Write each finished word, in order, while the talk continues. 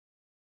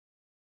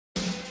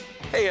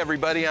Hey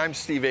everybody, I'm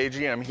Steve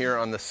Agee. I'm here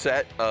on the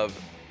set of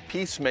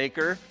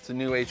Peacemaker. It's a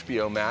new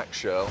HBO Max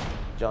show.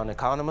 John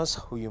Economos,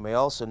 who you may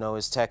also know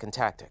as Tech and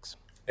Tactics.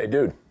 Hey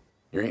dude,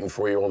 you're eating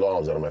 4-year-old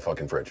olives out of my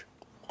fucking fridge.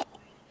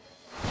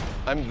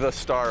 I'm the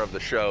star of the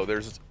show.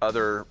 There's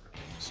other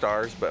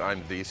stars, but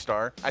I'm the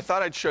star. I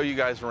thought I'd show you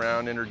guys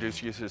around,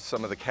 introduce you to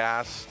some of the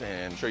cast,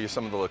 and show you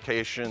some of the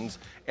locations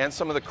and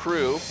some of the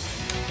crew.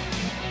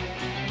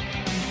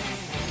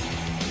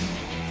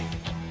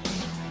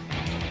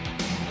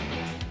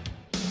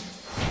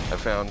 I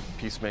found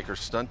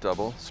Peacemaker's stunt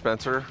double.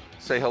 Spencer,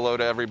 say hello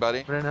to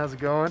everybody. Brent, how's it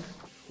going?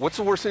 What's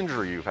the worst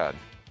injury you've had?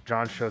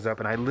 John shows up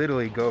and I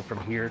literally go from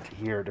here to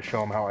here to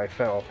show him how I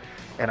fell.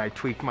 And I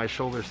tweaked my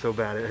shoulder so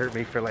bad it hurt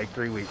me for like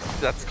 3 weeks.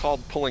 That's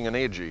called pulling an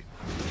Agee.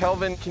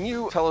 Kelvin, can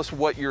you tell us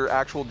what your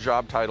actual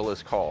job title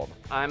is called?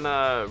 I'm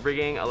a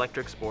rigging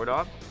electric sport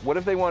dog. What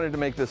if they wanted to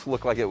make this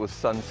look like it was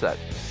sunset?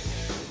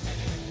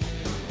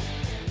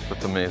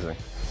 That's amazing.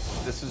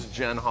 This is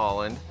Jen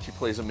Holland. She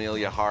plays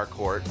Amelia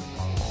Harcourt.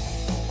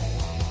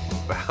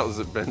 How's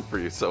it been for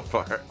you so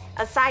far?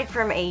 Aside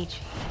from Agee,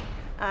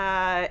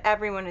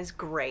 everyone is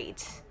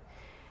great.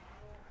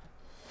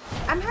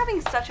 I'm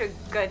having such a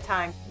good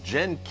time.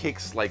 Jen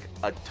kicks like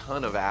a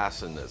ton of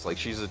ass in this. Like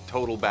she's a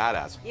total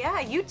badass.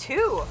 Yeah, you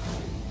too.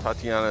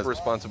 Tatiana's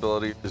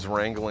responsibility is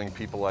wrangling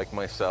people like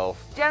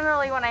myself.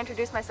 Generally, when I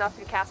introduce myself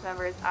to cast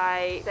members,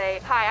 I say,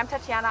 "Hi, I'm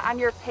Tatiana. I'm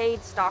your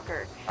paid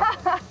stalker."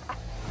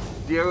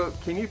 Diego,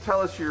 can you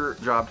tell us your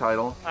job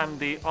title? I'm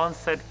the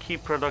on-set key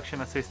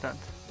production assistant.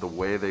 The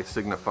way they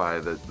signify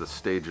that the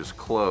stage is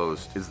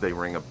closed is they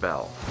ring a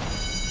bell.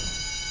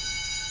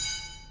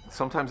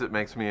 Sometimes it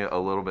makes me a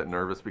little bit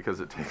nervous because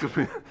it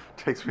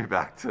takes me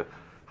back to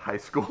high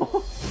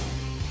school.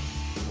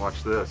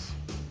 Watch this.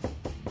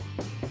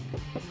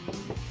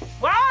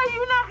 Why are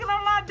you knocking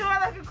on my door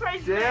like a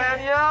crazy man?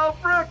 Danielle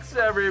Brooks,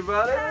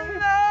 everybody.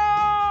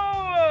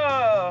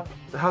 Hello!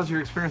 How's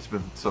your experience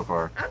been so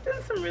far? I've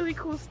done some really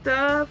cool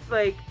stuff,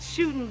 like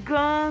shooting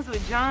guns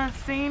with John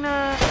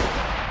Cena.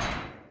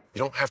 You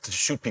don't have to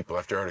shoot people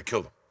after I already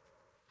killed them.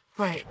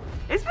 Right.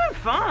 It's been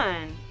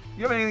fun.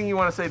 You have anything you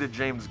want to say to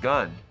James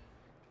Gunn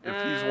if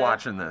he's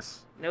watching this?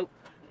 Nope.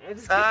 I'm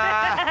just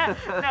kidding.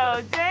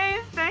 No,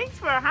 James, thanks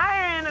for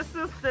hiring a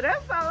sister.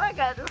 That's all I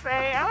got to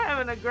say. I'm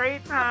having a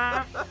great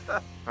time.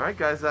 All right,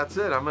 guys, that's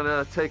it. I'm going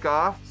to take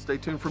off. Stay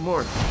tuned for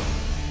more.